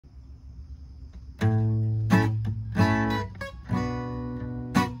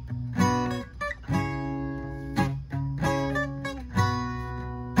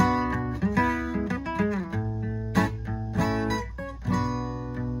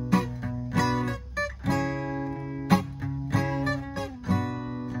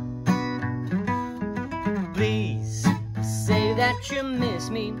that you miss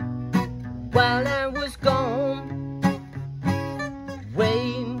me while I was gone.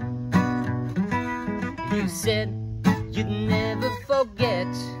 Wait, you said you'd never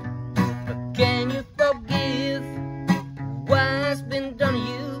forget, but can you forgive what's been done to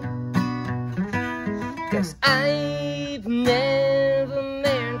you? 'Cause I've never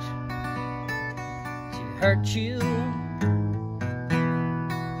meant to hurt you,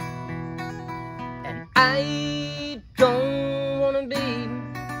 and I don't wanna be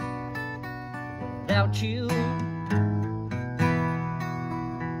without you.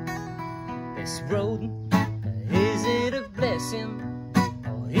 This road, is it a blessing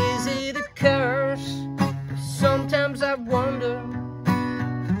or is it a curse? Sometimes I wonder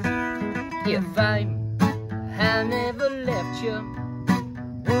if I had never left you,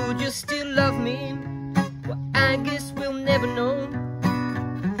 would you still love me? Well, I guess we'll never know.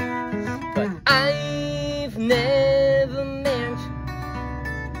 But I've never meant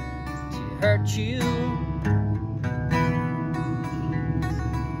to hurt you.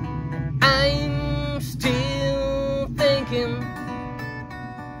 I'm still thinking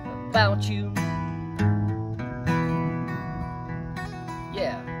about you.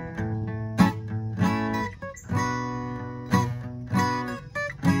 Yeah.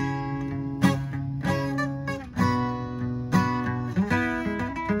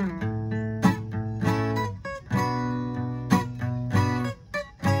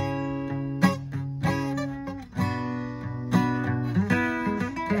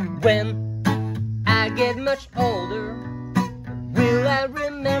 When I get much older, will I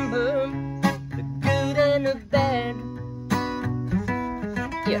remember the good and the bad?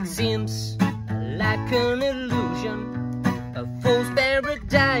 It seems like an illusion, a fool's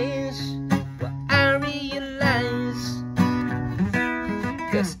paradise. Well, I realize,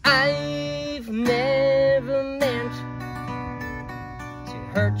 'cause I've never meant to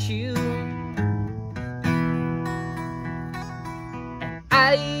hurt you, and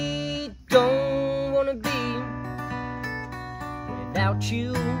I don't wanna be without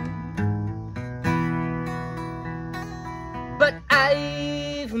you. But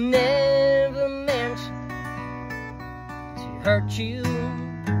I've never meant to hurt you,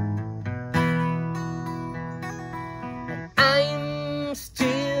 and I'm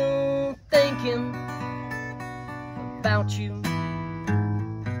still thinking about you.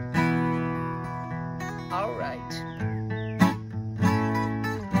 All right.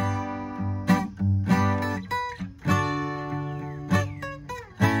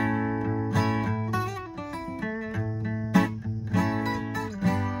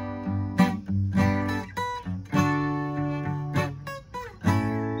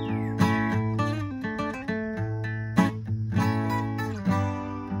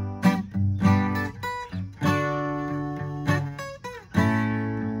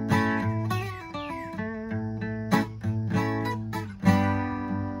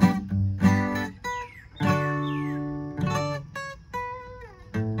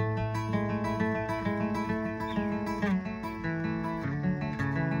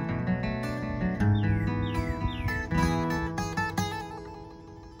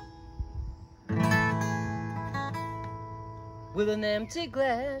 With an empty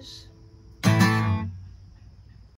glass